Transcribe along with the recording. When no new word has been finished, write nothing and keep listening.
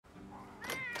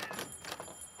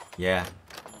Yeah.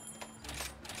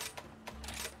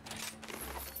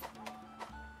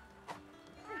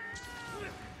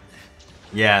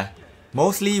 Yeah.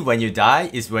 Mostly when you die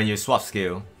is when you swap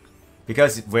skill.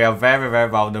 Because we are very, very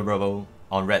vulnerable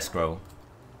on red scroll.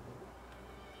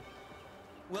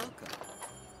 Welcome.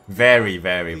 Very,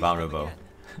 very vulnerable.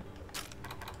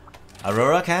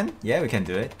 Aurora can? Yeah, we can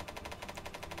do it.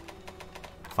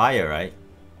 Fire, right?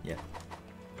 Yeah.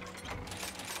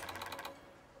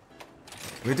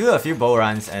 We do a few bow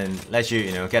runs and let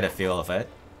you, get a feel of it.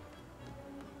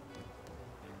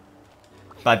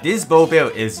 But this bow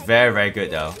build is very, very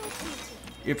good though.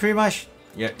 You pretty much,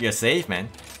 you're safe, man.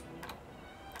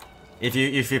 If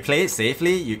you play it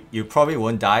safely, you probably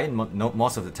won't die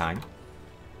most of the time.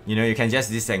 You can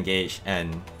just disengage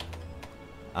and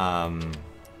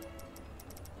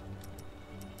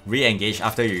re-engage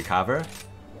after you recover.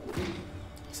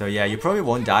 So yeah, you probably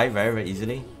won't die very, very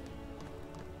easily.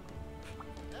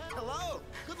 Hello.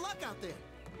 Good luck out there.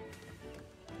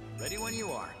 Ready when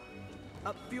you are.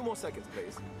 A few more seconds,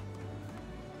 please.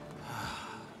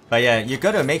 But yeah, you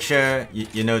gotta make sure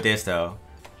you know this though.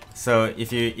 So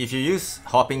if you use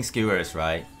hopping skewers,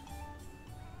 right,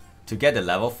 to get the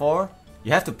level 4,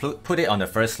 you have to put it on the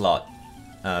first slot,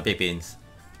 big beans.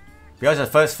 Because the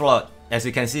first slot, as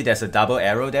you can see, there's a double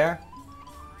arrow there.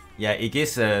 Yeah, it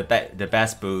gives the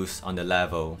best boost on the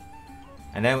level.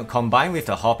 And then combined with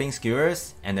the hopping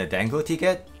skewers and the dangle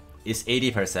ticket, it's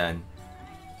 80%.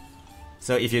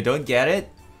 So if you don't get it,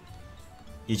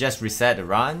 you just reset the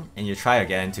run and you try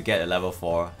again to get a level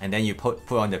 4, and then you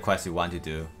put on the quest you want to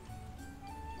do.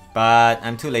 But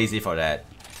I'm too lazy for that.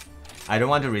 I don't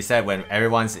want to reset when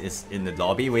everyone is in the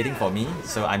lobby waiting for me,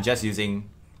 so I'm just using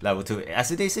level 2. As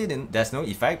they say, then there's no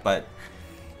effect, but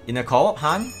in a co-op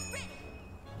hunt,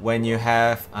 when you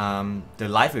have the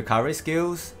life recovery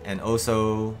skills and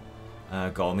also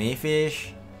gourmet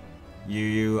fish,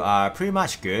 you are pretty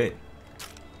much good.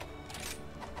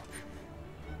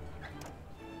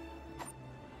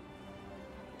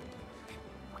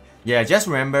 Yeah, just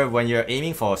remember when you're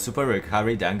aiming for super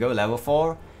recovery dangle level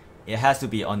 4, it has to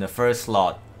be on the first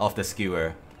slot of the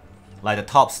skewer, like the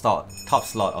top slot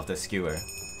of the skewer.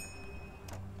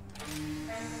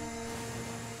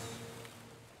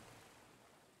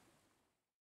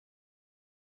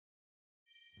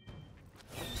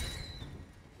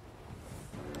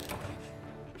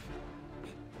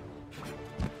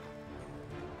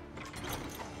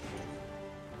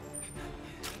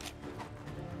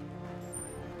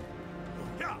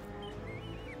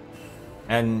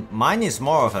 And mine is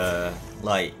more of a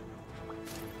like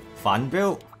fun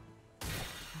build.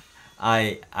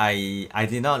 I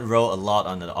did not roll a lot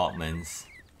on the augments.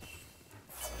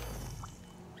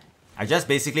 I just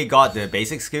basically got the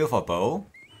basic skill for bow,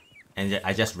 and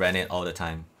I just ran it all the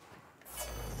time.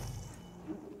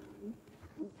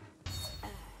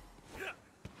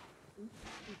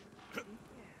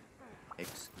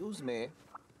 Excuse me.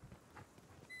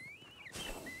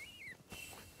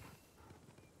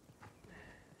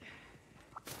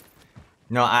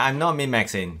 No, I'm not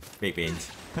min-maxing big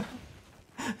beans.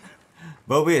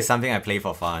 Bow build is something I play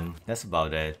for fun. That's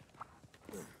about it.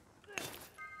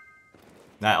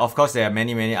 Now, of course, there are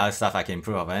many other stuff I can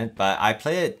improve on it, but I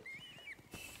play it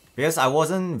because I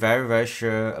wasn't very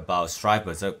sure about Strive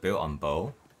Berserk build on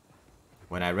bow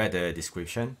when I read the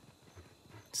description.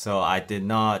 So I did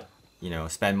not,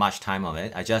 spend much time on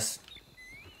it. I just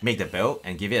make the build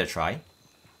and give it a try.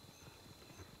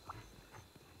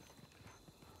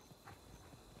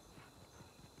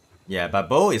 Yeah, but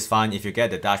bow is fun if you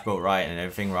get the dashboard right and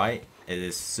everything right. It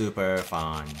is super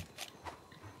fun.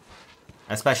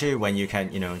 Especially when you can,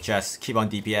 just keep on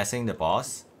DPSing the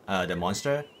boss, the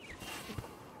monster.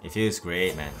 It feels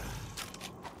great, man.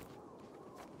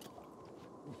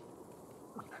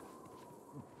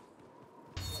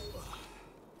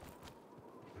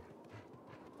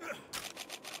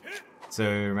 So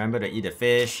remember to eat the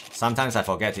fish. Sometimes I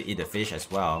forget to eat the fish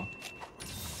as well.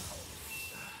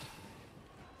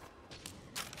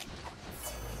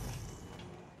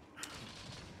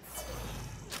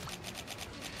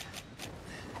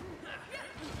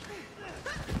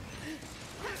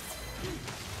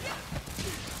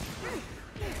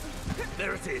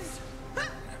 There it is.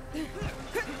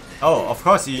 Oh, of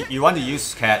course, you want to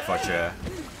use cat for sure.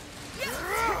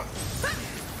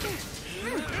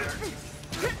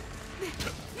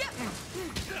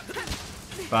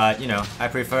 But, I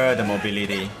prefer the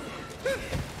mobility.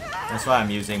 That's why I'm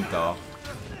using dog.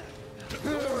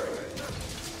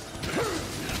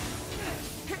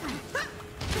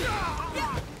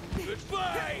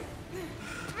 Goodbye.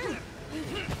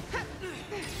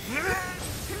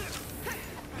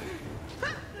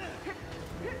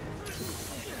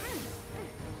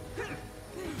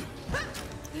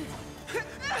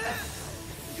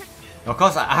 Of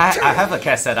course, I have a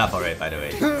cat set up for it, by the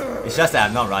way. It's just that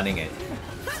I'm not running it.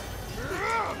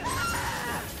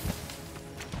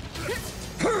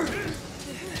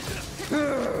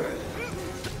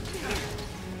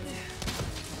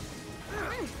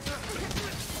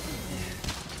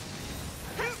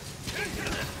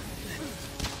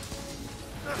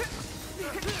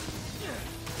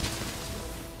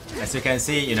 As you can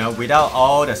see, you know, without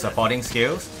all the supporting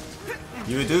skills,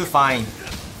 you do fine.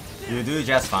 You do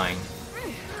just fine.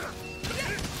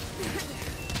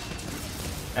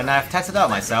 And I've tested out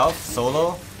myself,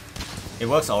 solo. It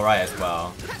works alright as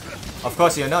well. Of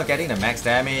course, you're not getting the max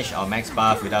damage or max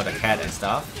buff without the cat and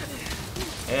stuff.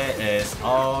 It is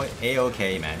all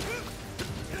a-okay, man.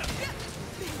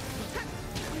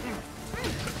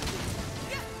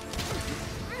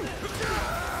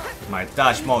 My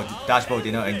dash bow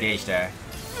did not engage there.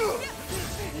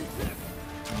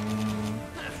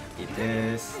 Eat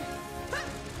this.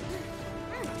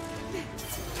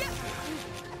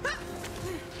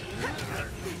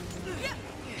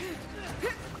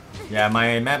 Yeah,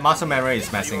 my muscle memory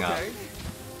is messing up.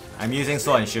 I'm using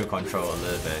sword and shield control a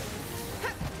little bit.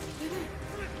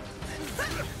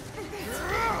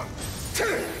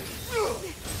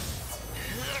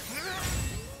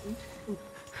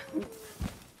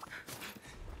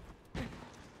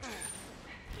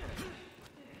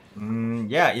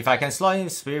 Yeah, if I can slot in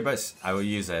Spirit Burst, I will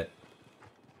use it.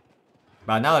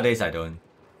 But nowadays I don't.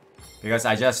 Because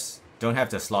I just don't have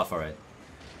the slot for it.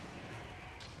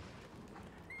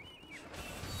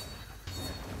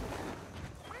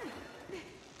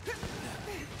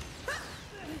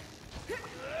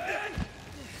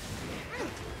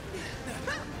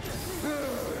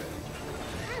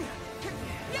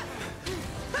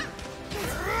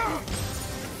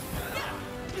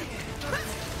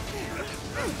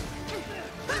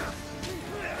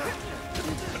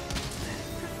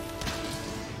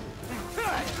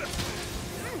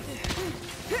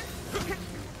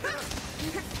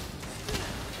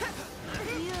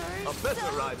 A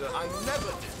better rider I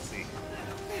never did see.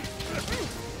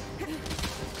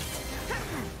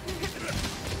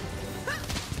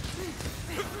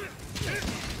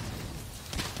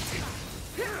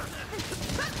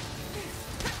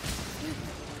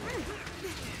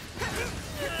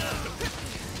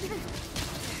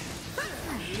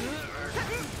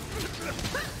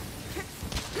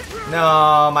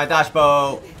 No, my dash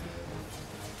bow.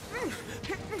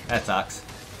 That sucks.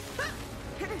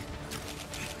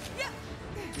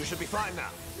 You should be fine now.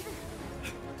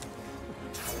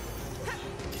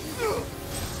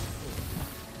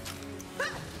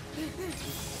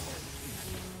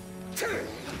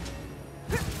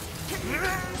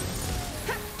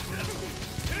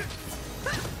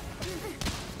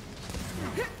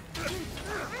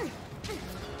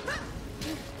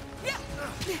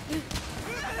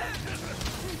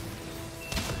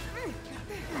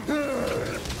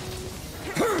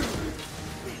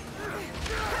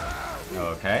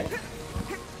 Okay.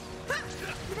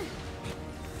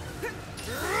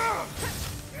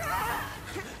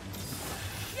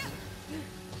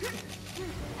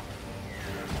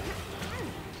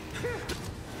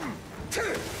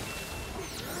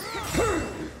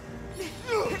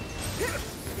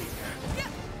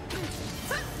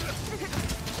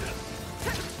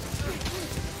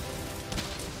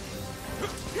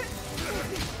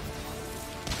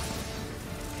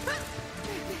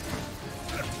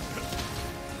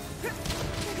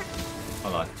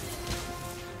 Hold on.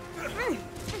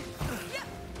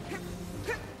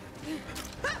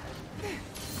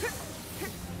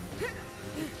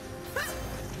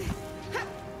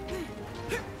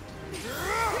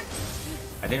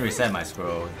 I didn't reset my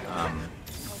scroll.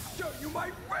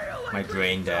 My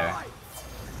drain there.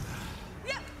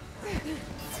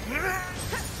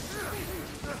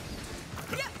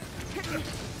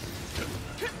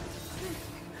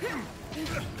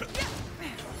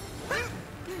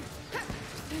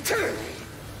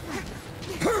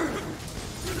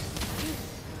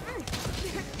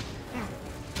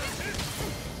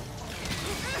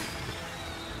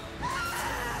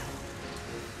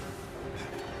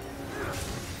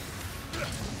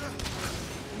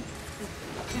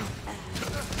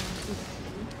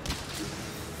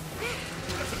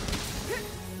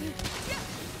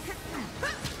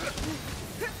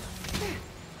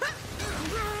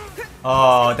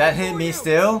 Oh, that hit me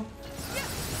still?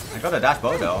 I got a dash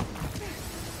bow though.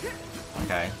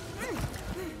 Okay.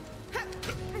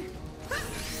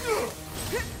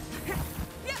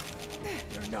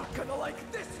 You're not gonna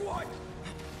like this one.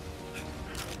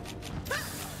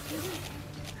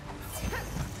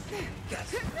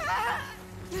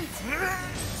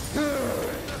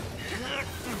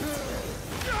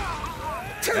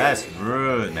 That's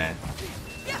rude, man.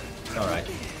 It's alright.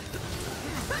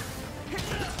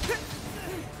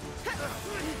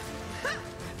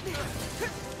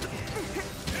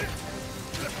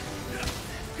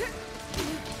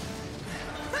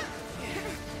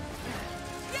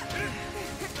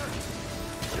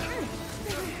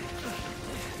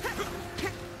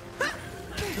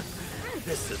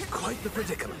 This is quite the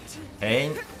predicament.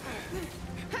 Pain.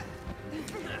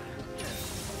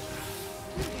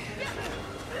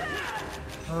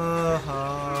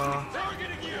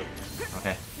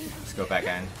 Okay, let's go back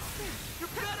in.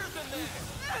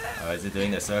 Oh, is it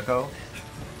doing the circle?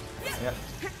 Yep.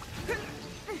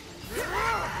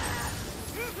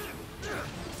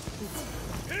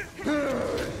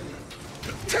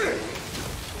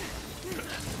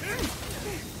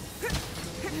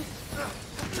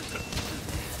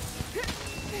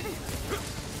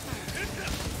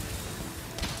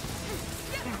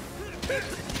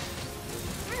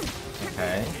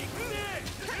 Okay.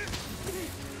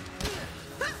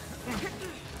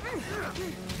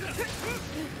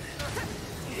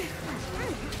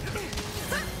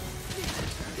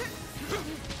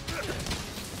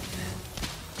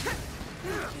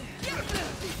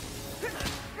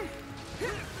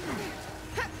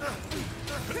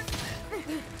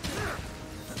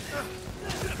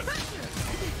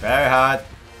 Very hard.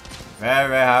 Very,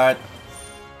 very hard.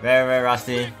 Very, very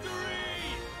rusty.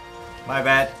 My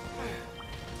bad.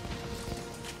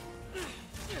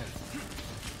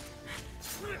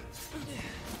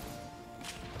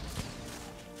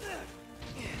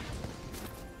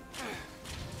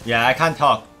 Yeah, I can't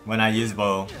talk when I use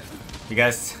bow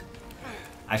because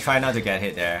I try not to get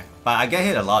hit there. But I get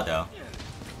hit a lot though.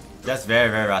 Just very,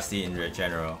 very rusty in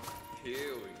general.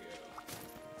 Here we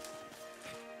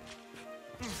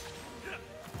go.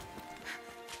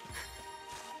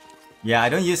 Yeah, I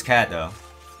don't use cat though.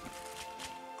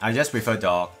 I just prefer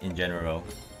dog in general.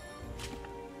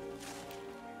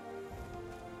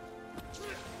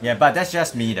 Yeah, but that's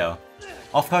just me though.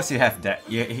 Of course you have that.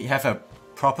 You have a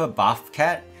proper buff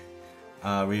cat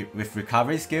with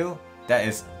recovery skill. That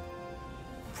is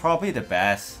probably the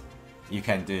best you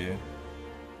can do.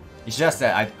 It's just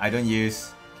that I don't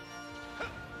use.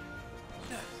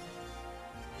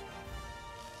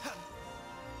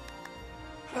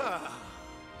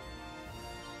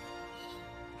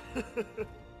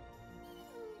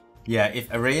 Yeah,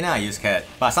 if arena I use cat,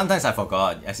 but sometimes I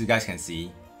forgot, as you guys can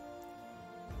see.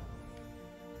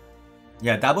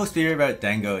 Yeah, double spirit bird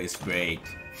dangle is great.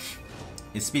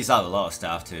 It speeds up a lot of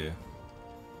stuff too.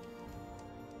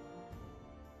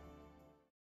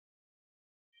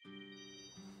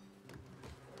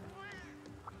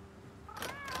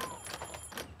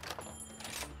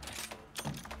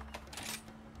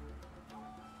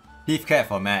 Thief cat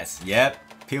for mats. Yep,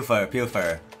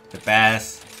 Pilfer, the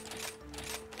best.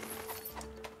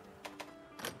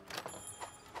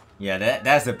 Yeah,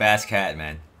 that's the best cat,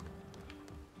 man.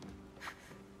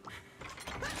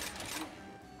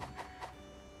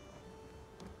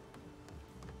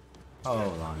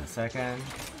 Hold on a second.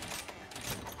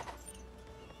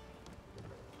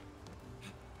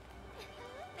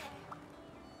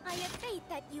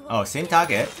 Oh, same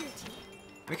target?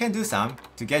 We can do some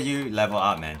to get you level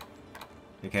up, man.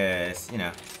 Because, you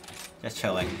know, just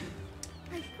chilling.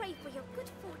 I pray for your good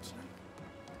fortune.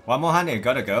 One more hunter,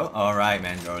 gotta go? Alright,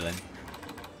 man, Roland.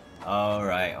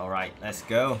 Alright, let's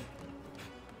go.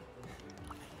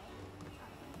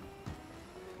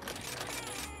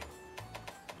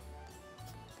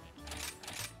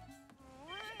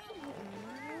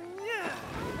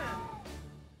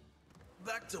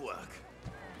 Back to work.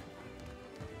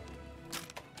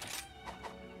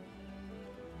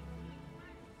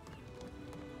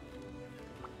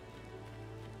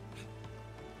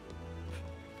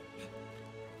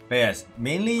 But yes,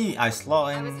 mainly I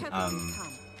slot in I'll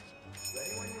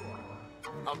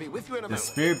be with you in a the moment.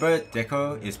 spirit bird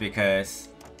deco is because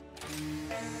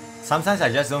sometimes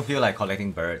I just don't feel like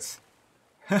collecting birds.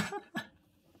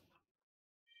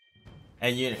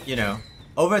 And you know,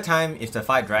 over time if the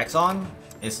fight drags on,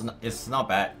 it's not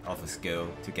bad of a skill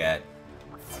to get.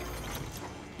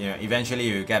 You know, eventually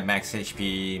you get max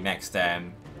HP, max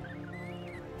stam.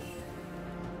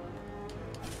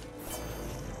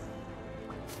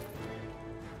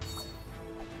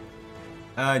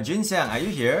 Xancile, are you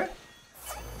here?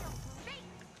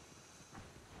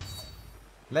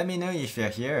 Let me know if you're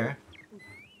here.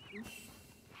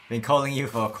 Been calling you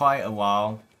for quite a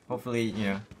while. Hopefully,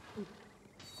 you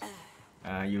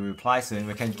know, you reply soon.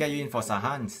 We can get you in for some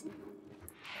hunts.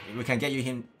 We can get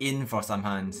you in for some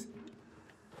hunts.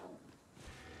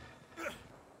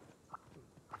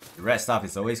 The red stuff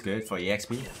is always good for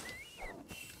EXP.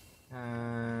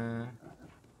 I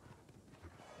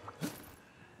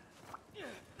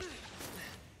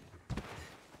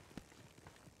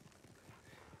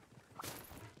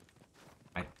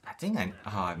think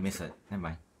I missed it. Never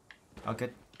mind. I'll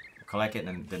collect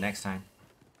it the next time.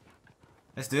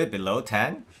 Let's do it below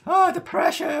 10. Oh, the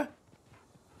pressure!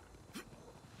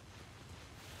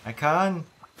 I can't.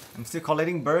 I'm still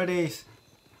collecting birdies.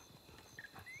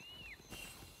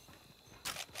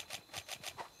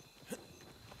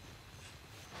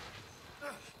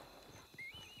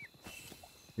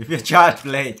 With your charge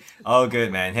blade. Oh,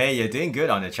 good, man. Hey, you're doing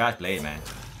good on the charge blade, man.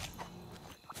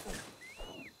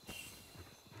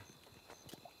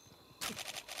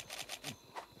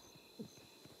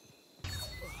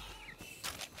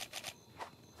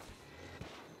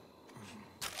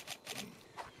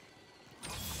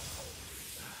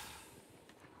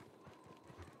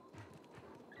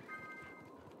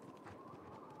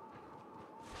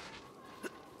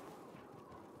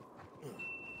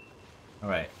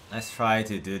 Alright, let's try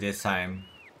to do this time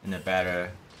in a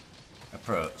better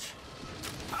approach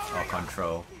or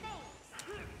control.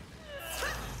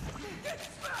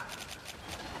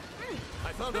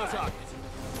 I found our target.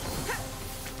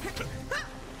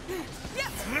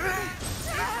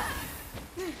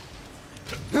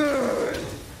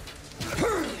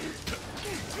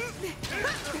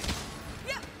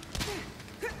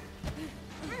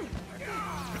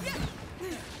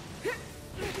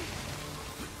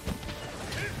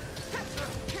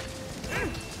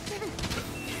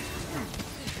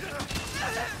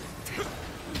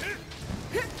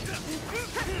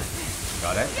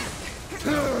 Got it?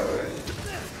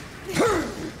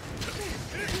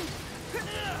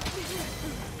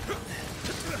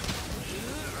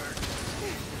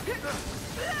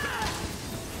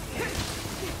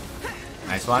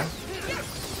 Nice one.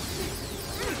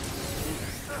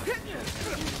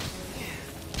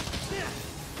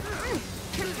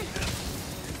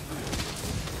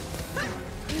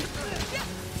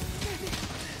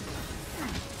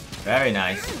 Very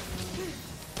nice.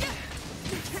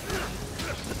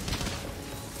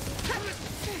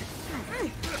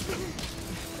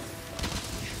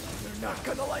 You're not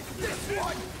gonna like this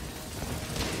one.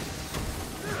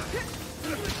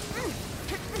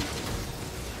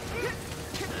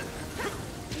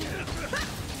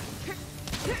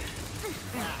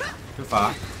 Too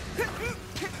far.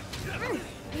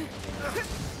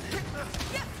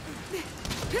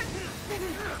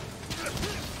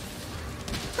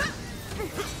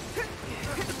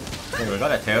 Okay, we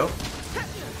got a tail.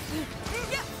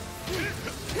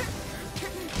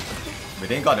 We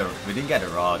didn't get the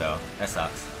raw though. That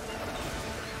sucks.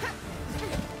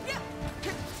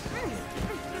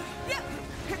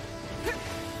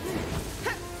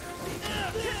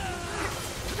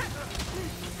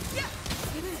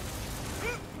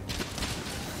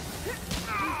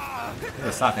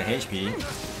 This suck the HP.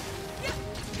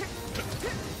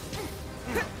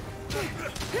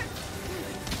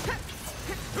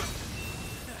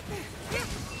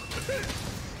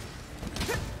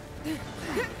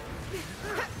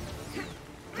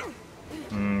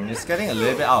 It's getting a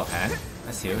little bit out of hand.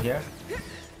 Let's heal here.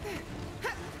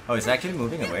 Oh, it's actually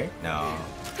moving away? No.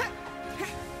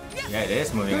 Yeah, it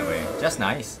is moving away. Just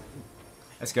nice.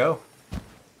 Let's go.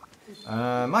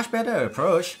 Much better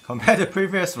approach compared to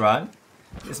previous run.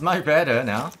 It's much better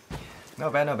now.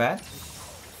 Not bad, not bad.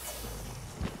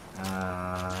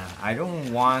 I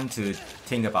don't want to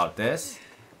think about this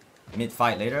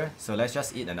mid-fight later, so let's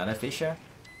just eat another fish here.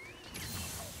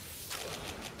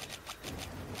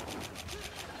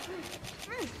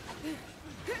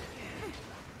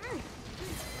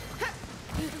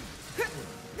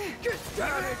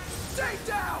 Damn it! Stay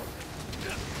down!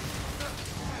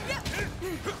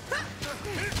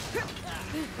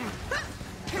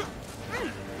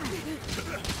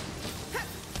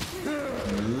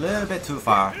 A little bit too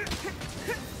far.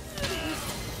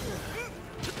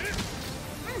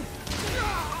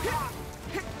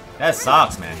 That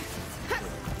sucks, man.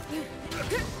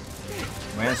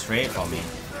 Went straight for me.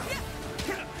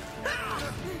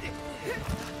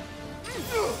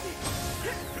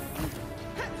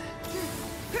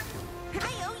 I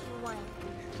owe you one.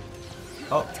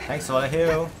 Oh, thanks for the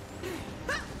heal.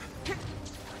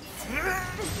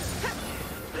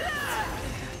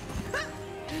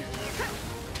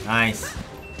 Nice.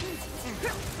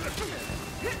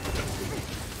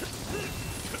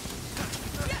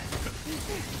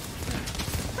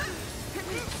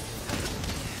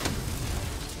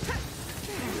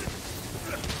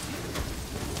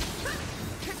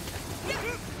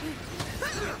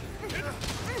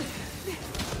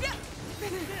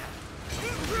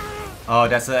 Oh,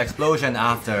 that's an explosion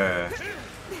after.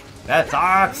 That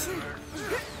sucks!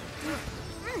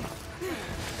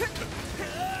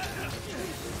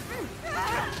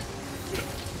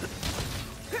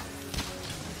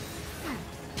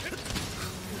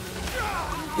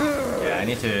 Yeah, I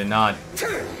need to not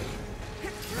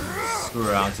screw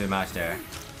around too much there.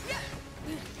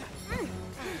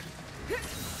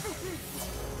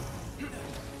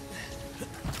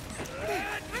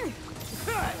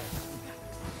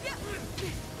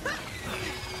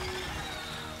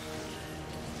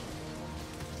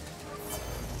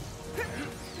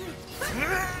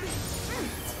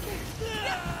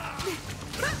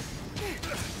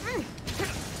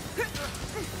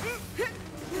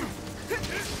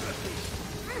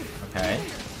 Okay.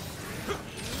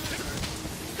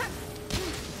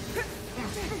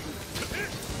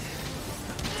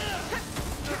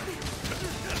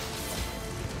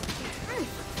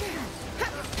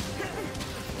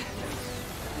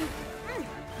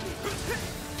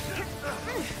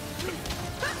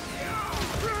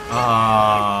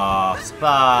 Oh,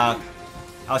 Spark!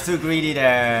 I was too greedy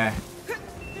there.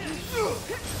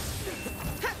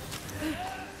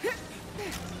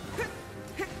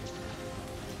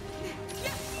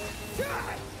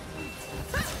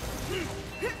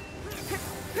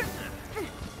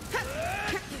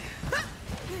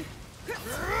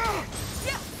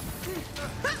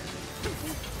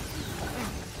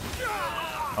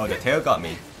 Oh, the tail got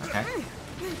me. Okay.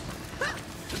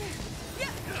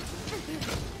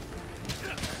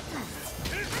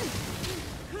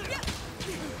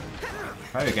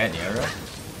 Try to get nearer.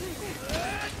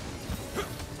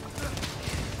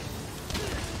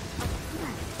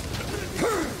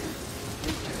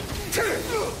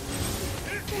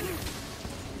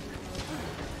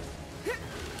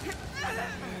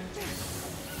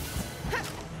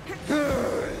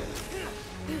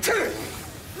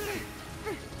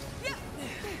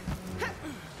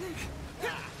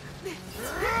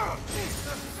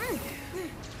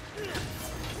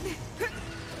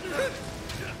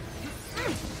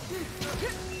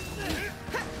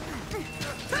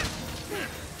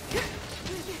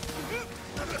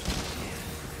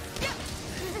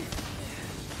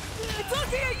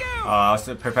 Oh, I was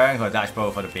preparing for a dash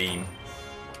bow for the beam.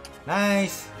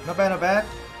 Nice! Not bad, not bad.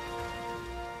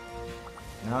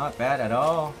 Not bad at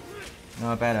all.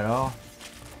 Not bad at all.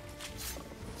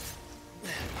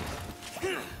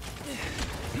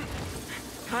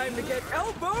 Time to get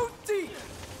elbow deep.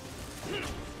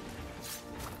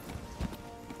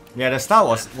 Yeah, the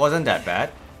start wasn't that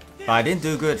bad, but I didn't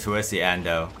do good towards the end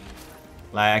though.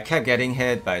 Like I kept getting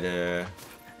hit by the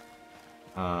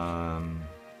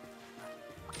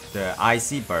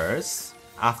icy burst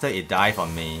after it died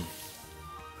on me.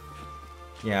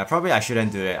 Yeah, probably I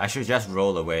shouldn't do it. I should just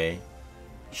roll away.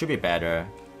 Should be better.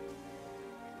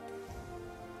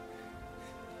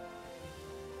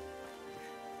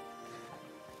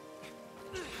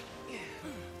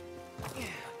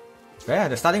 But yeah,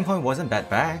 the starting point wasn't that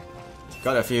bad.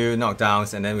 Got a few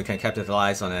knockdowns and then we can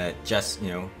capitalize on it just, you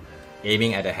know,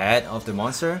 aiming at the head of the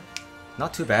monster.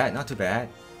 Not too bad, not too bad.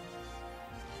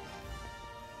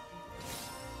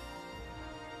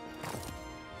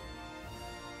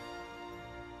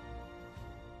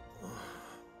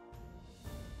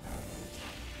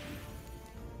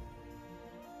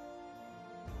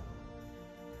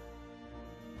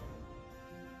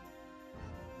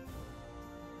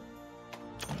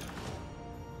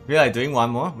 We are doing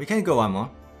one more? We can go one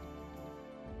more.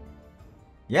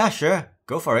 Yeah, sure.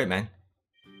 Go for it, man.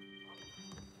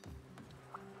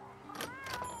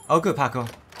 Oh, good, Paco.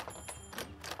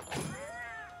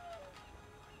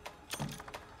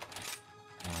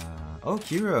 Oh,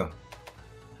 Kuro.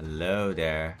 Hello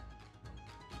there.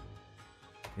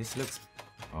 This looks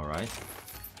alright.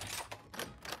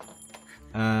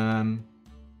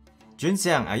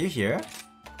 Junxiang, are you here?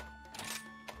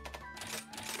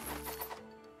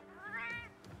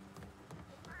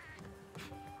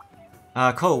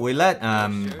 Cool, we let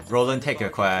Roland take your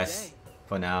quest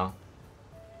for now.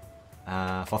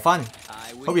 For fun.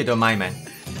 Hope you don't mind, man.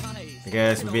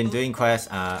 Because we've been doing quests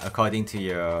according to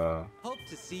your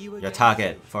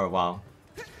target for a while.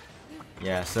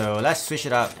 Yeah, so let's switch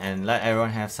it up and let everyone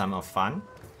have some of fun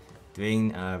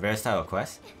doing various type of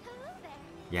quests.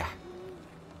 Yeah.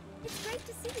 It's great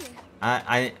to see you.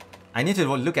 I need to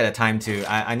look at the time too.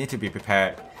 I need to be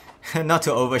prepared not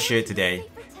to overshoot today.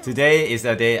 Today is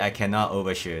the day I cannot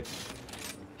overshoot.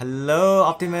 Hello,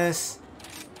 Optimus.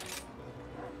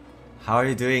 How are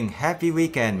you doing? Happy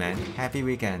weekend, man. Happy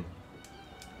weekend.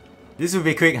 This will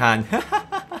be quick, Han.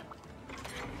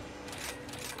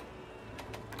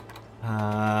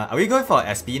 Are we going for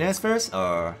Espinas first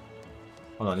or?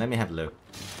 Hold on, let me have a look.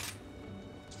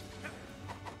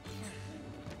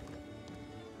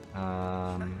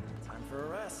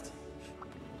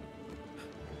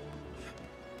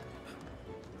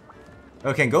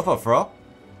 Okay, go for frog.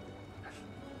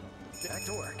 Back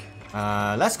to work.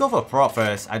 Let's go for frog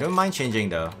first. I don't mind changing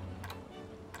though.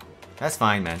 That's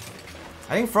fine, man.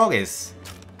 I think frog is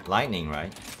lightning,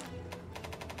 right?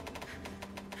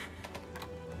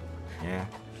 Yeah.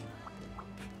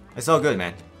 It's all good,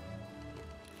 man.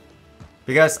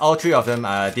 Because all three of them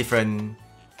are different,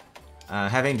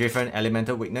 having different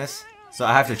elemental weakness. So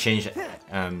I have to change it,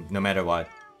 no matter what.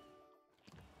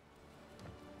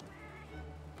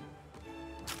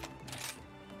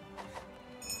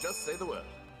 Just say the word.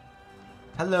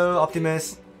 Hello,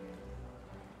 Optimus.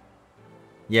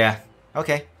 Yeah,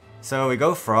 okay. So we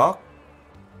go frog.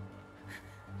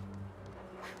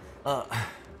 Hold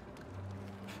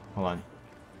on.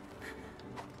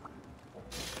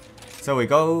 So we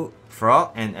go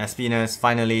frog and Espinas,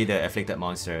 finally the afflicted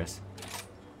monsters.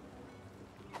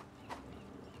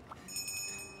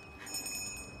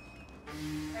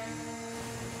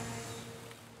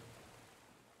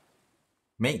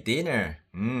 Make dinner.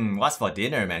 What's for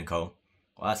dinner, Manco?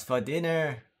 What's for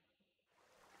dinner?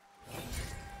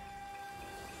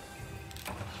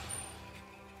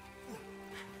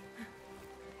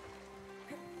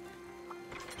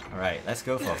 Alright, let's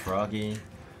go for Froggy.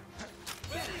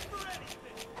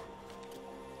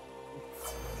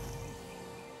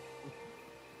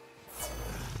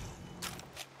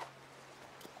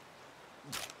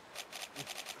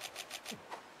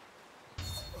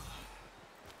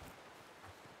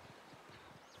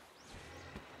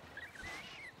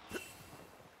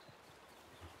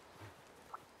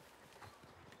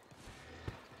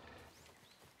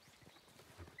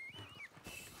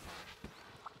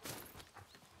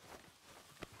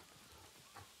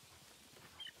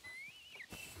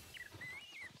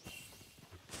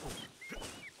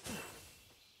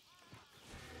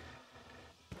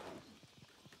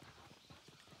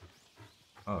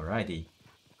 Alrighty.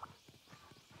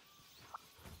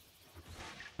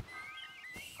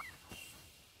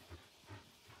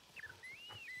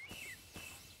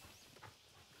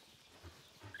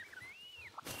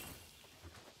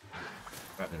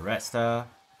 Grab the red star.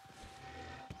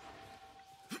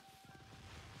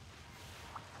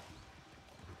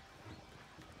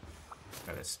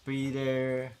 Got a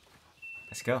speeder.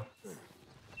 Let's go.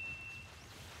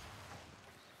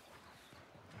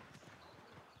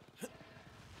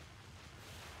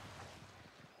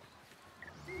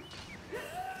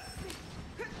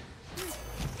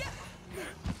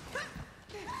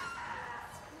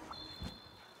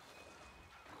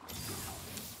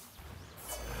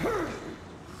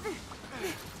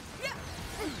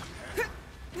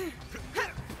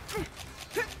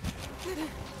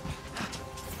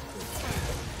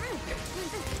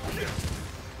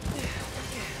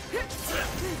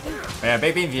 Yeah,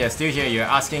 baby, if you're still here, you're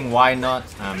asking why not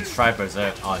Strike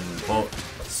Berserk on both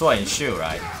Sword and Shield,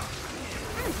 right?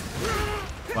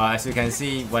 Well, as you can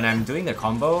see, when I'm doing the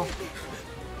combo,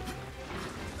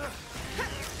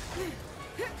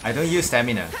 I don't use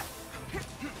stamina.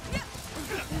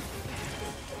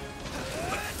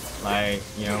 Like,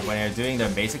 you know, when you're doing the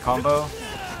basic combo,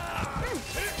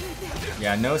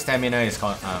 yeah, no stamina is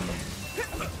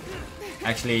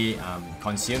actually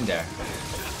consumed there.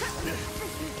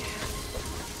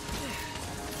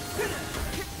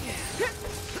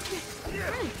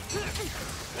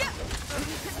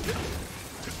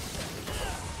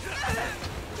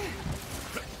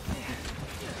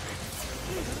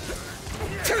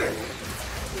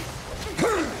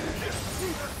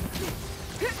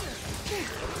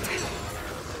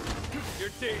 Your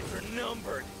days are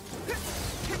numbered.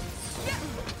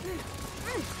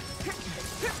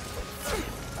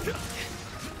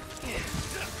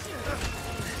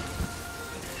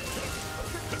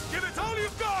 Give it all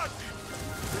you've got.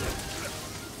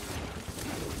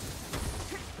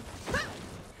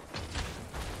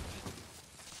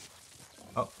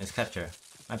 Oh, it's capture.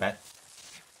 My bad.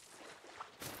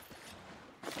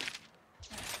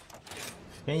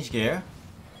 Change gear.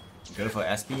 Go for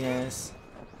SPS.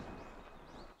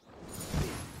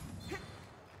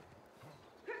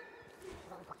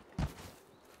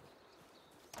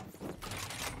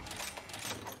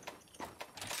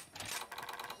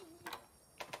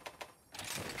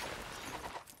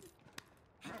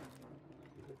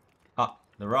 Oh,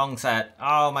 the wrong set.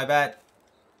 Oh, my bad.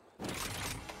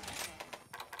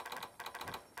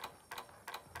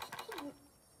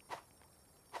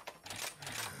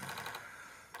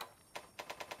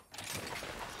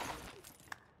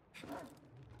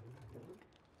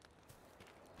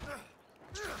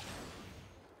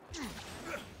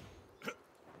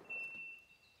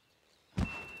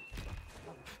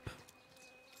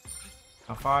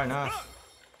 Not far enough.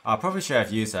 I probably should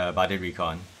have used a body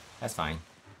recon. That's fine.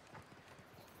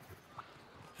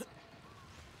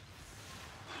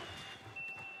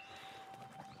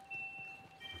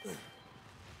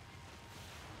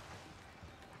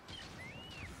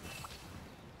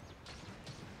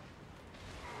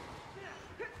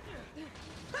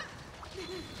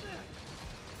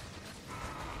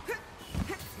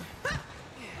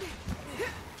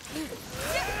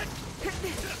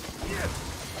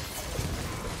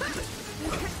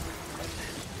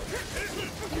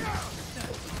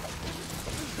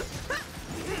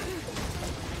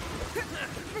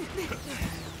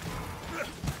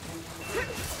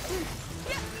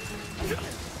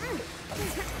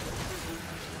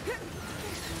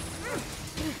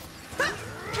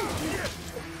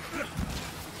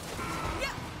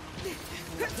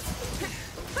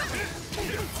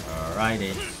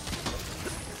 Alrighty.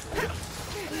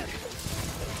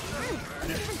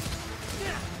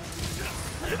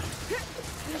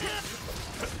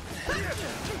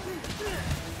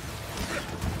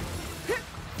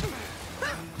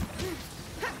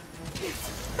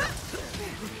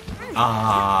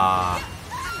 Ah.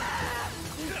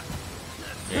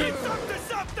 Game.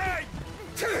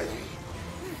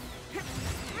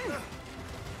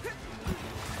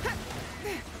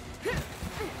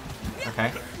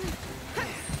 Okay.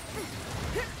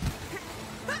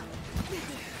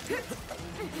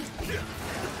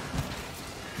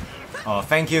 Oh,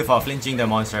 thank you for flinching the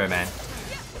monster, man.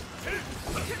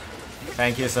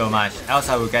 Thank you so much. Else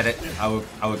I will get it. I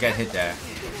will get hit there.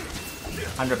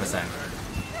 100%.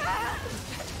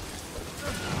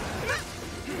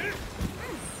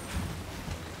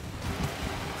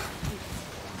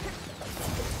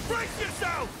 Brace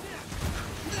yourself!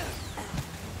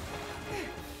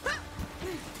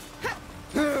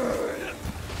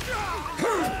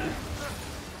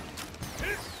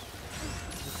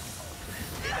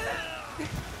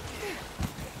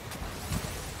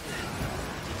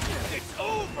 It's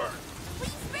over!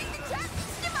 Please bring the trap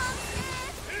to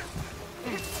monster!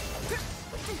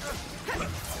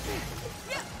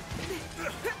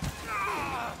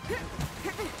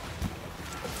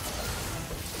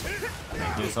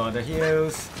 Thank you for the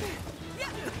heals.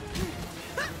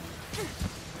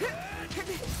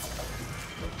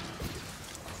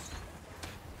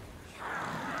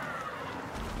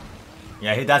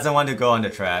 Yeah, he doesn't want to go on the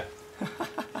trap.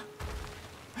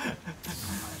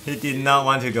 He did not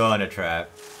want to go on the trap.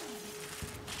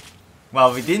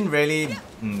 Well, we didn't really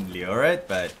lure it,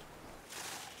 but...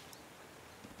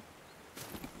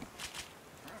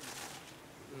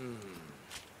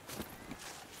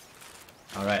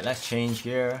 Alright, let's change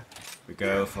here. We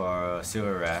go for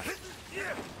Silver Raft.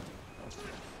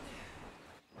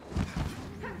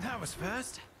 That was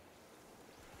fast.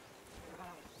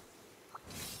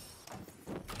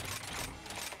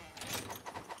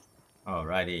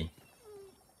 Alrighty.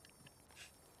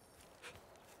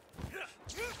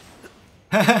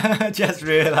 Just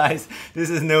realized this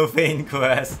is no feint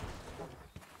quest.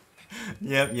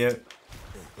 Yep.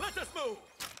 Let us move!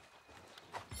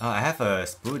 Oh, I have a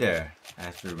spooder. I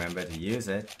have to remember to use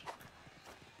it.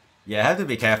 Yeah, I have to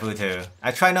be careful too.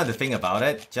 I try not to think about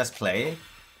it, just play,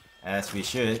 as we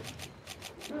should.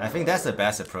 I think that's the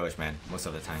best approach, man, most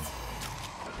of the time.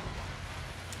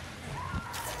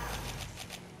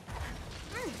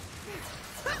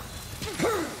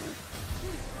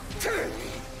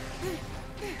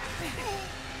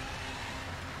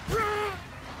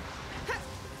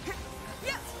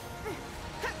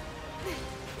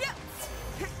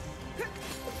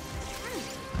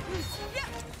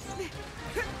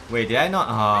 Wait, did I not?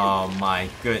 Oh my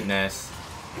goodness.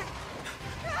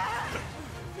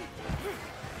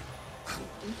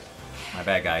 My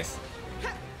bad, guys.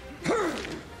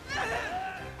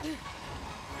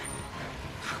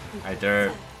 I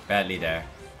derped badly there.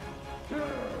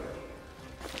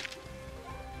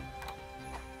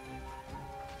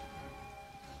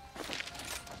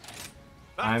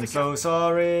 I'm so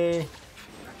sorry.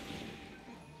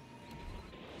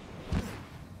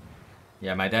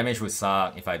 Yeah, my damage would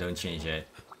suck if I don't change it.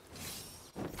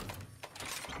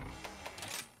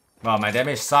 Well, my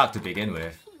damage sucked to begin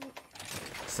with.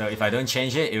 So if I don't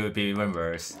change it, it would be even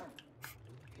worse.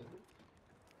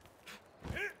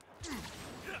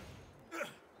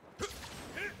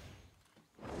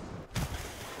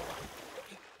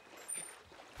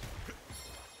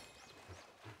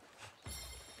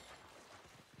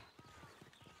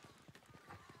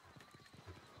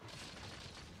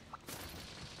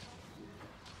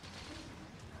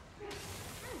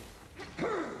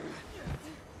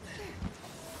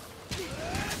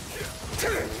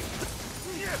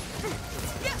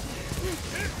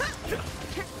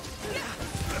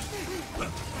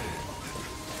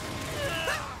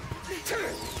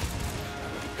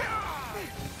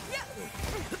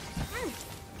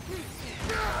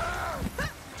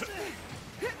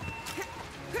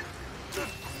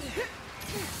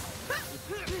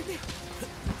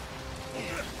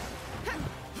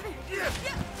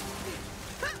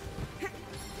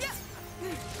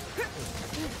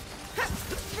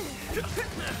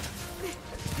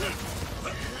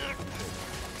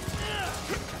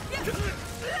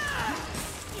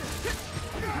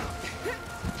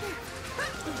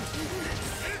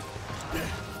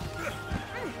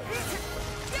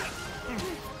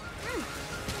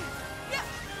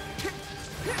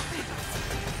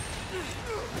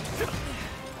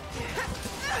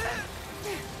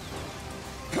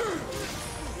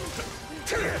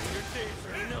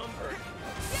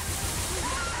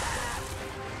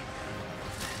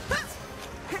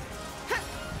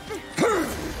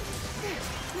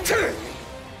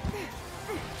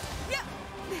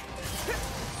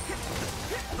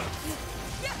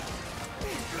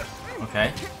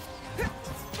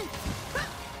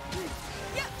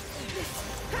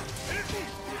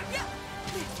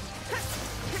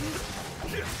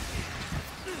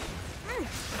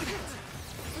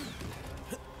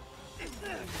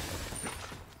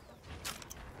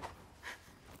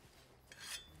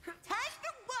 Time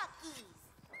for walkies.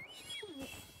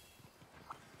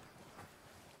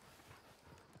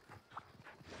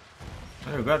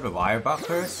 Oh, you got the wire back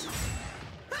first?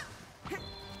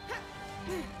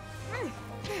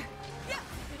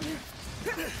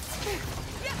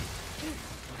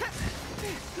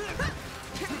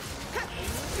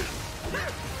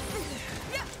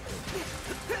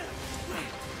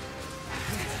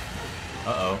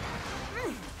 Uh-oh.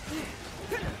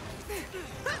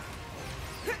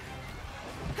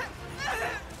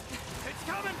 It's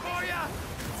coming for you!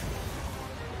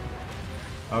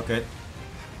 Okay.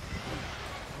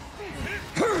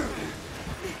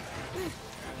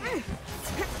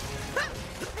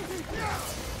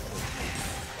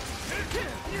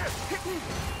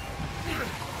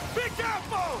 Be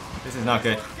careful! This is not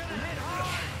good.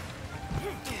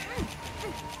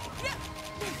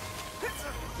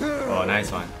 Oh,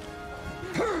 nice one.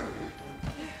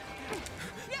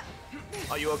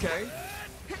 Are you okay?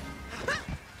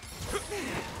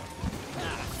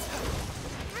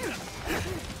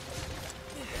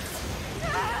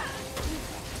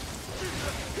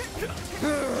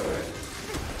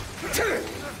 Okay.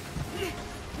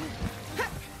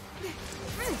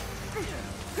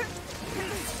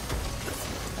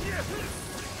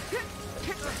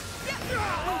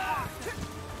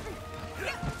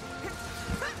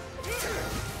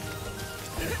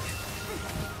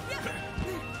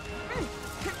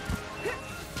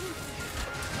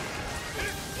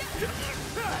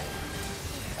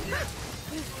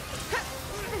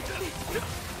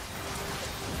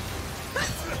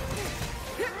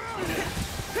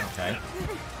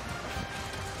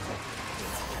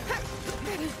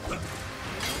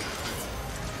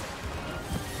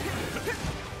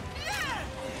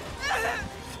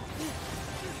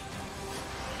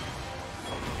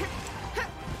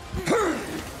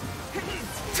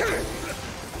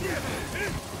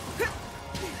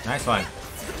 Nice one.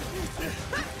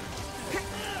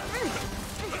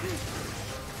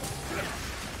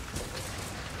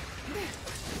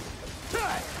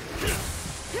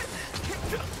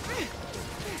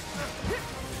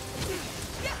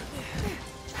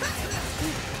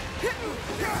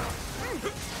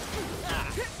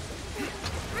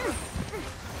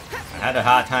 I had a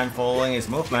hard time following his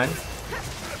movement.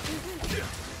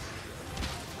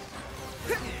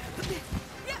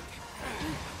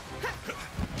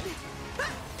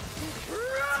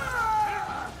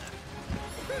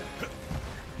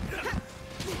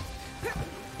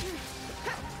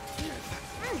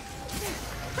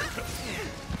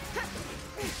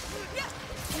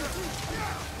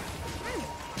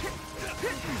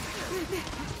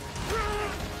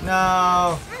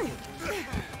 No.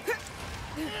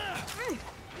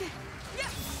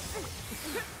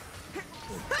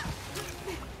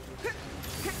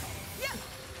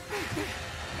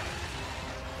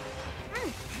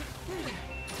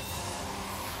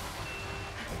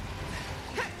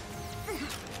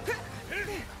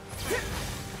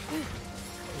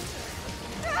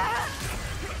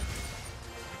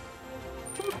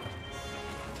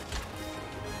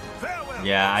 Farewell!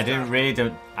 Yeah, I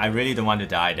really don't want to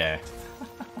die there.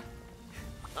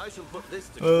 I shall put this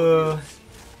to good use.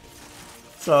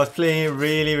 So I was playing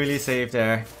really safe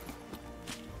there.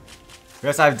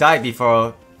 Because I've died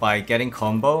before by getting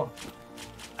combo.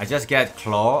 I just get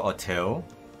claw or tail.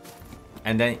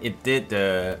 And then it did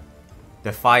the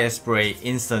fire spray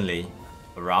instantly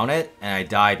around it, and I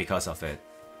die because of it.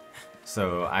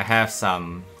 So I have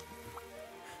some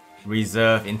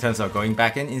reserve in terms of going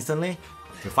back in instantly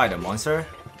to fight the monster.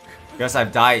 Because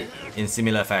I've died in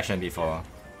similar fashion before.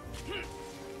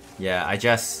 Yeah, I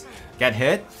just get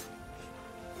hit.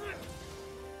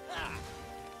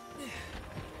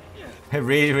 It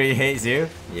really hates you.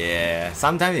 Yeah,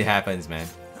 sometimes it happens, man.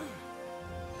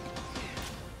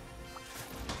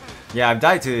 Yeah, I've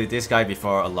died to this guy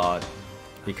before a lot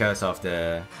because of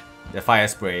the fire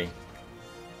spray.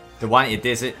 The one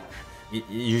it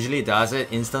usually does it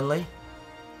instantly.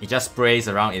 It just sprays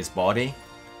around its body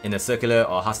in a circular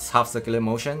or half circular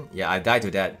motion. Yeah, I died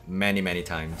to that many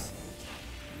times.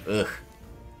 Ugh.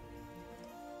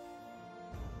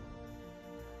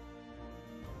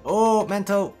 Oh,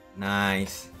 mental.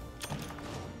 Nice.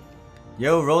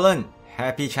 Yo, Roland.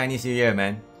 Happy Chinese New Year,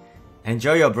 man.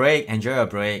 Enjoy your break. Enjoy your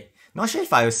break. Not sure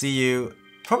if I will see you.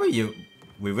 Probably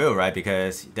we will, right?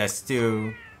 Because there's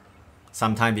still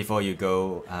some time before you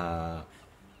go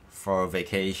for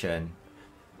vacation.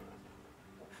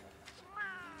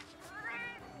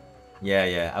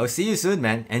 Yeah. I will see you soon,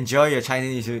 man. Enjoy your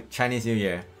Chinese New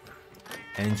Year.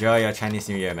 Enjoy your Chinese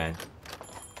New Year, man.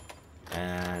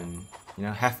 And you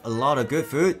know, have a lot of good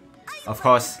food. Of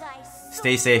course,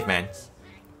 stay safe, man.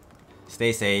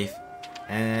 Stay safe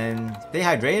and stay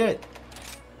hydrated.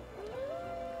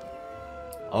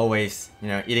 Always, you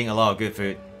know, eating a lot of good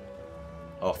food.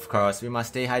 Of course, we must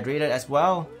stay hydrated as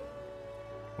well.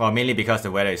 Well, mainly because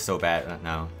the weather is so bad right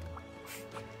now.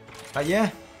 But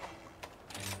yeah.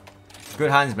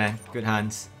 Good hands, man. Good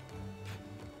hands.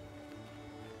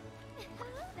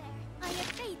 Hello there. I have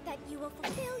faith that you will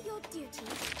fulfill your duty.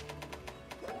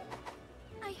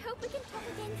 I hope we can talk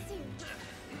again soon.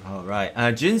 Alright.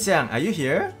 Junxiang, are you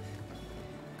here?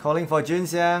 Calling for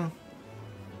Junxiang.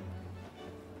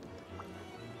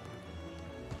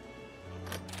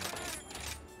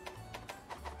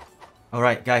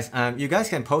 Alright guys, you guys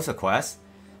can post a quest.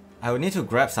 I will need to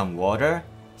grab some water,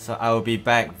 so I will be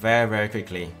back very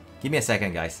quickly. Give me a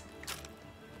second, guys.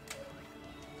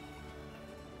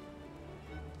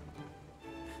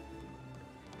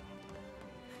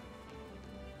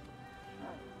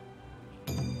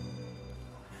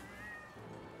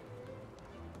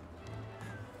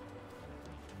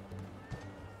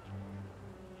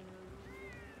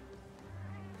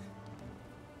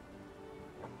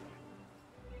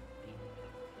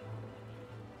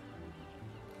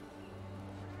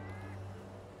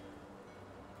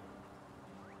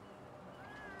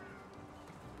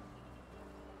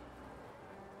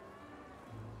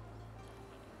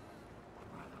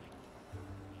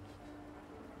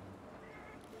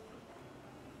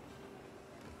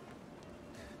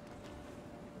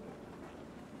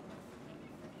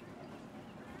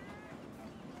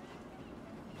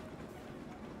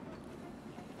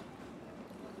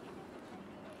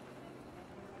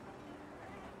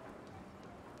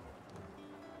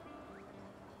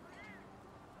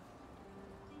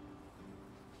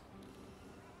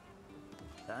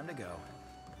 Time to go.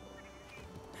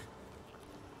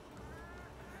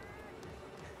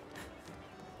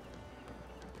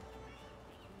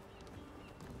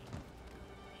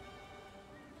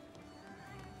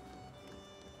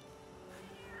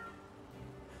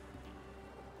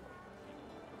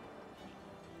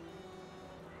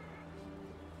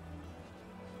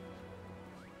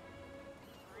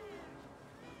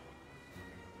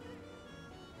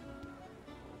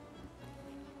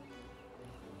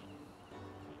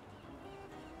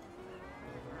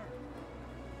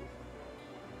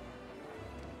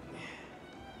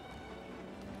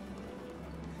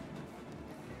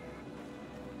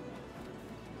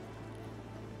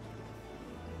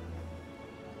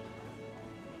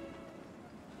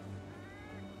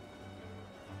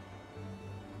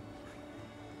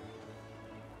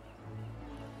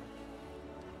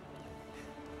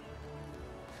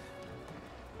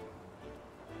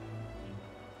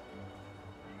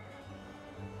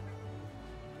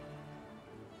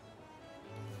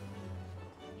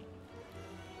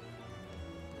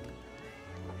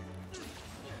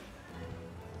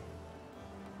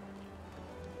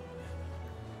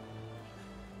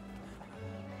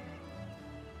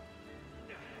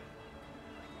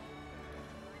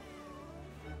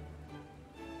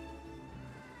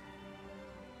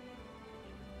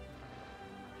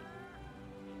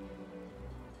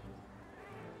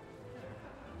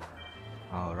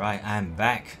 Alright, I'm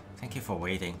back. Thank you for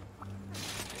waiting.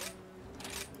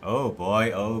 Oh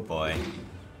boy, oh boy.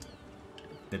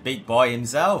 The big boy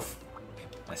himself.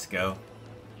 Let's go.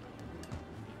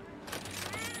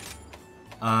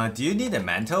 Do you need a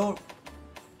mantle?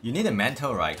 You need a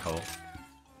mantle, right, Cole?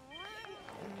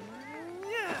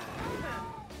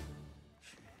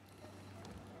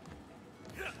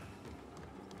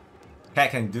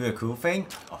 Cat can do a cool thing?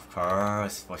 Of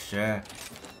course, for sure.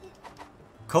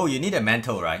 Cole, you need a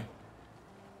mantle, right?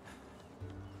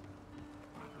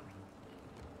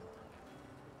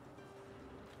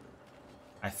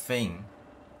 I think.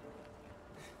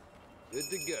 Good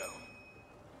to go.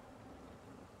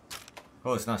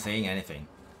 Cole's not saying anything.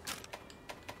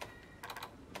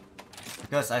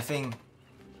 Because I think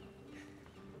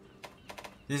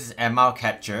this is MR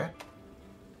capture.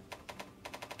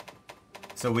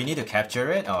 So we need to capture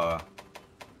it, or...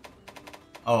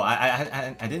 Oh,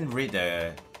 I didn't read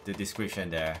the description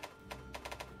there.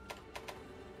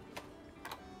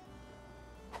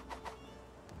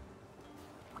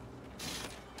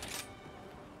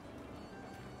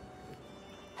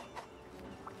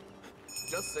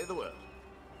 Just say the word.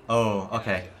 Oh,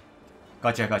 okay.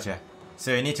 Gotcha.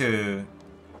 So you need to...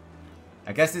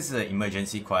 I guess this is an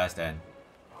emergency quest then.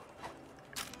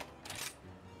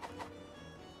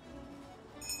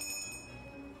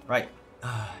 Right.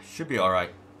 Should be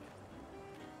alright.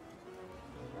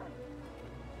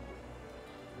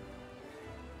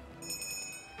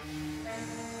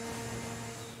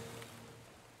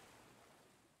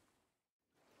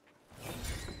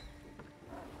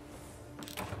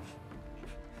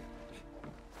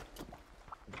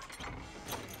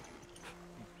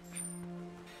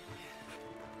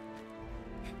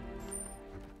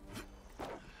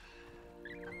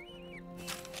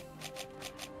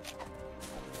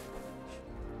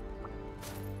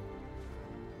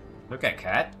 Look at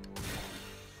cat.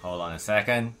 Hold on a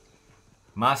second.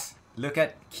 Must look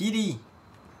at kitty.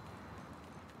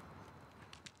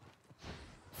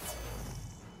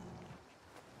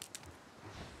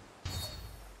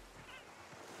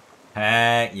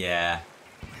 Heck yeah.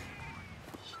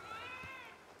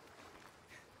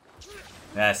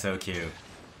 That's so cute.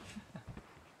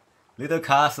 Little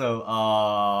castle.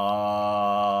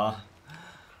 Aww.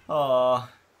 Aww.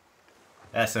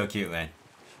 That's so cute, man.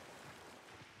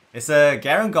 It's a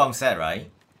Garangom set,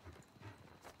 right?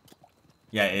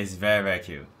 Yeah, it's very, very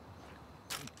cute.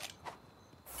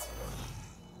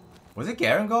 Was it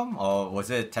Garangom or was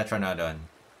it Tetranodon?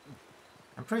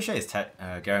 I'm pretty sure it's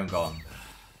Garangom.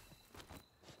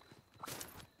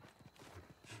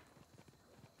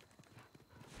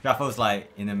 Shuffle's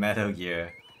like in the Metal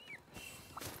Gear.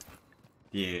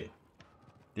 Yeah.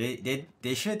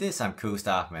 They sure did some cool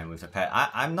stuff, man, with the pet.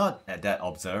 I'm not that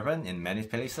observant in many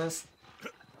places.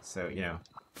 So, you know.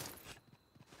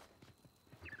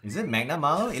 Is it Magna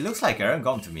Malo? It looks like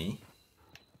Garangom to me.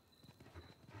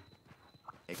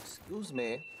 Excuse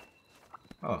me.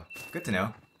 Oh, good to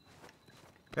know.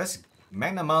 Because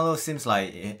Magna Malo seems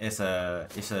like it's a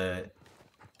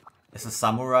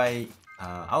samurai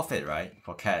outfit, right?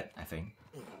 For cat, I think.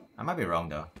 I might be wrong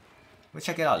though. We'll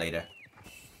check it out later.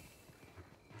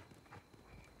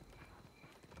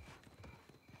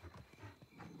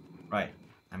 Right,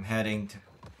 I'm heading to...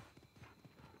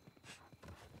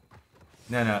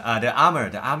 No, the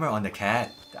armor on the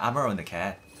cat. The armor on the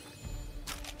cat.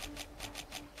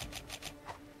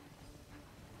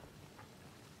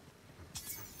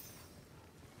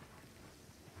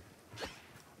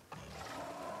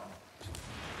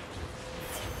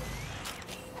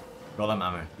 Golem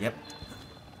armor, yep.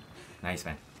 Nice,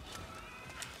 man.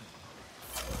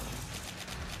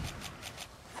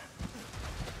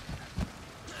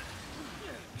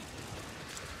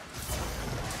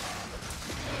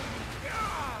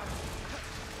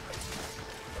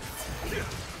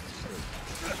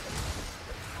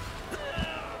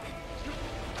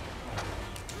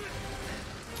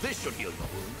 This should heal your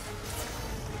wounds.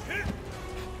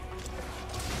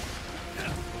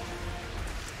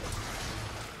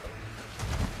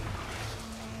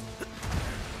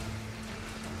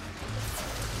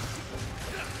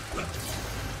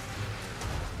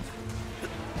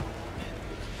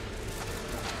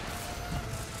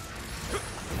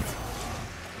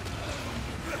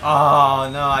 Oh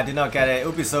no, I did not get it. It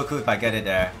would be so cool if I get it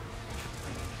there.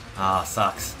 Ah,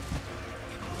 sucks.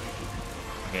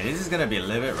 Okay, this is gonna be a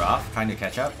little bit rough, trying to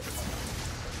catch up.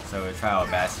 So we'll try our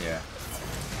best here.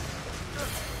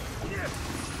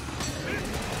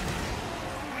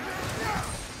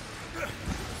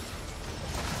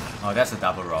 Oh, that's a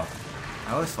double roll.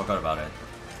 I always forgot about it.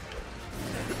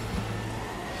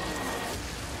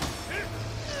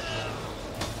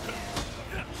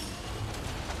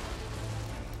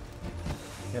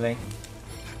 Healing.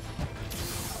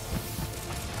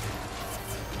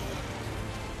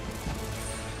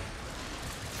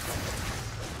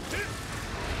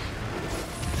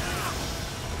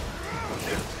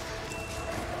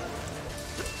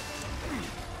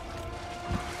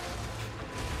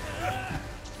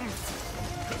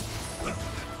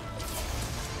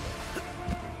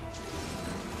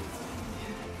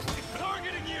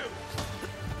 Targeting you.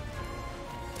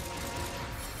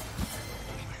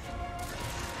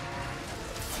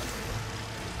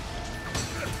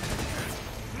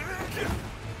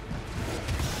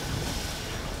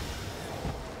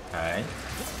 Alright.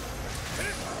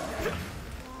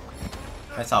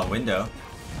 That's our window.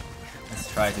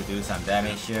 Let's try to do some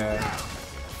damage here.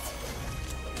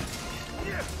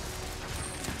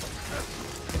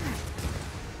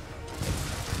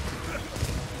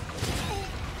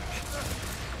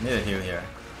 Need a heal here.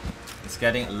 It's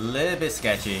getting a little bit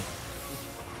sketchy.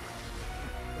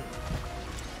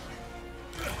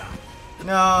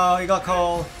 No, he got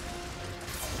cold.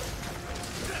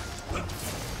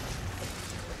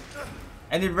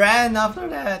 And he ran after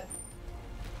that.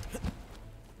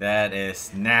 That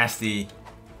is nasty.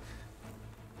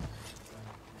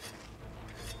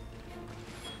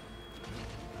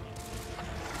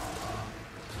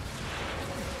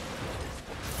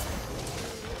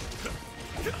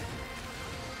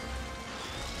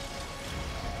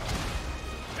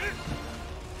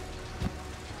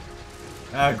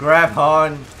 Grab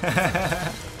horn.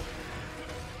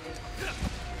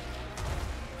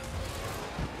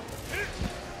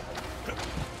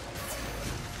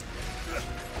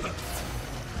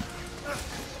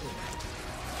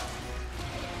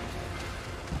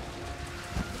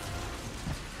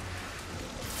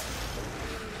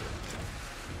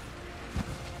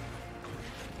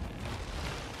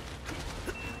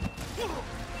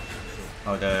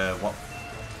 Oh,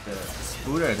 the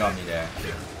scooter got me there.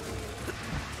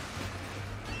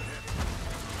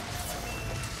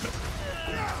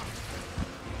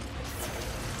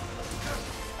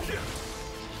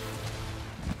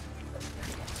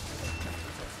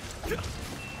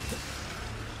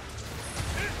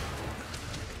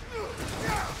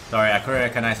 Sorry, I couldn't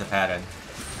recognize the pattern.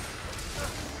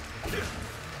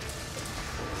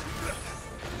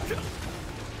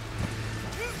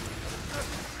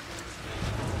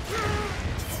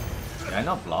 Did I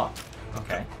not block?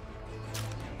 Okay.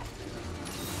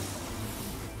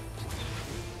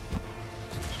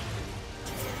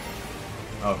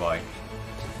 Oh boy.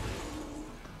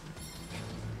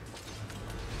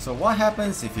 So what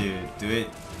happens if you do it?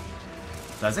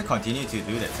 Does it continue to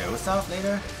do the tail stuff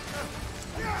later?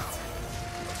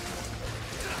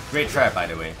 Great trap, by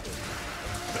the way.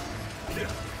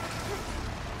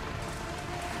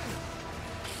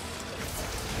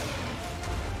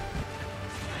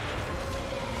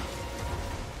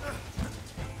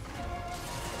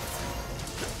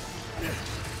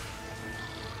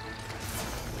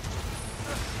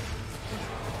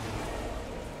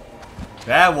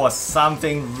 That was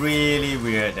something really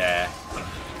weird there.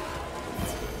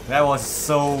 That was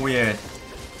so weird.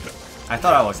 I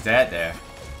thought I was dead there.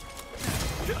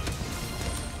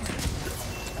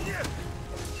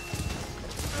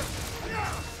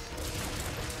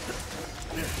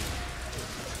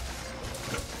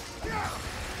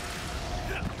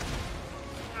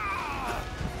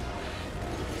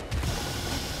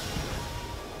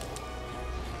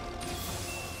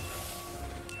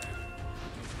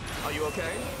 Are you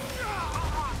okay?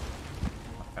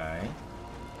 Okay.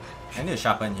 I need to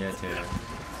sharpen here too.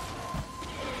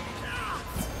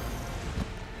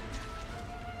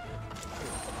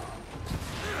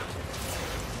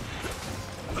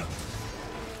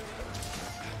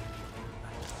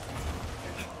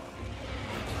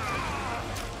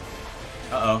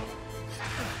 Uh-oh.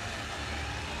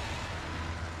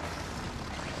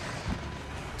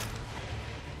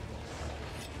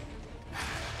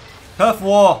 Turf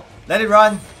war! Let it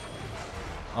run!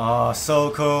 Oh,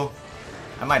 so cool.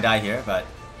 I might die here, but...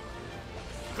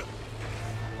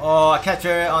 Oh, I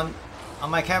capture it on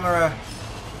my camera.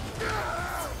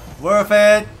 Worth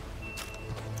it!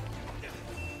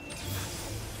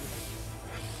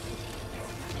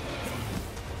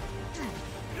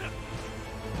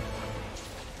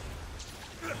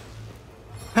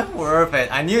 Worth it.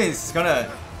 I knew it's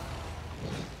gonna...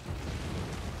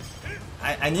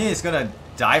 I knew it's gonna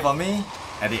dive on me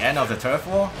at the end of the turf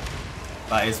war,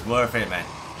 but it's worth it, man.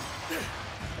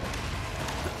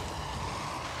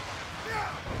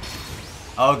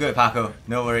 Oh good, Paco.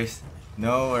 No worries.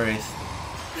 No worries.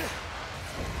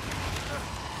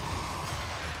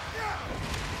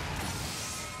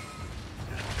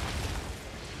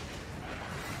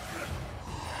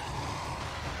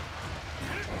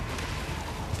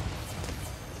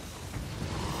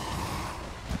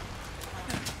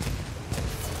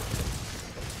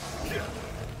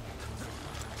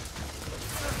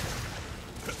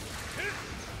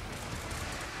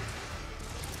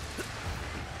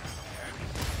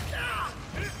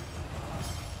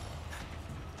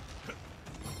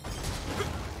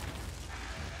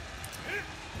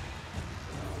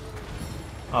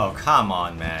 Oh, come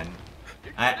on, man.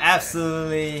 I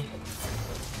absolutely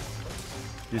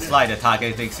dislike the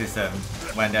targeting system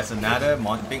when there's another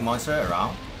big monster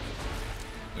around.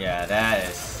 Yeah, that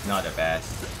is not the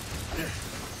best.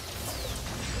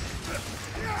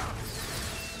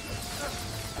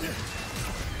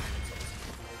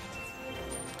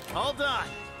 All done.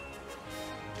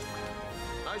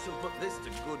 I shall put this to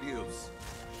good use.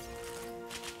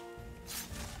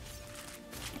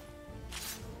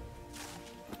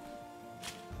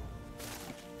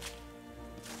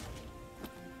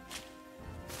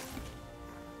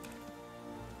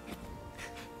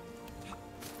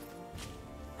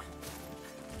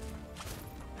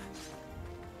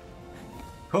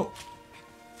 Cool.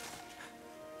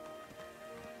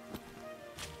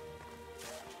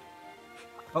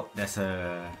 Oh, there's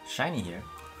a shiny here.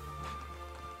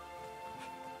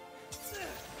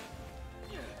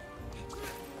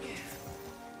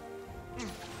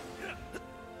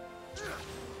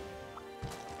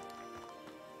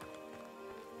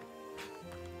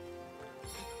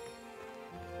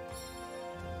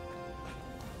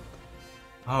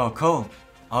 Oh, cool.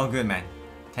 All good, man.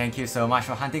 Thank you so much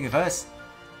for hunting with us.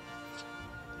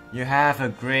 You have a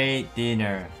great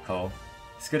dinner, Cole.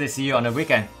 It's good to see you on the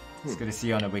weekend. It's good to see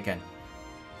you on the weekend.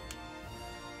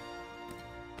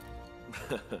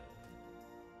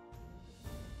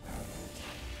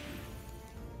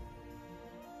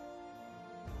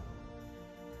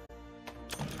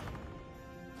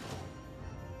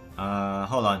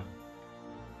 Hold on.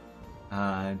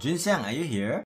 Xancile, are you here?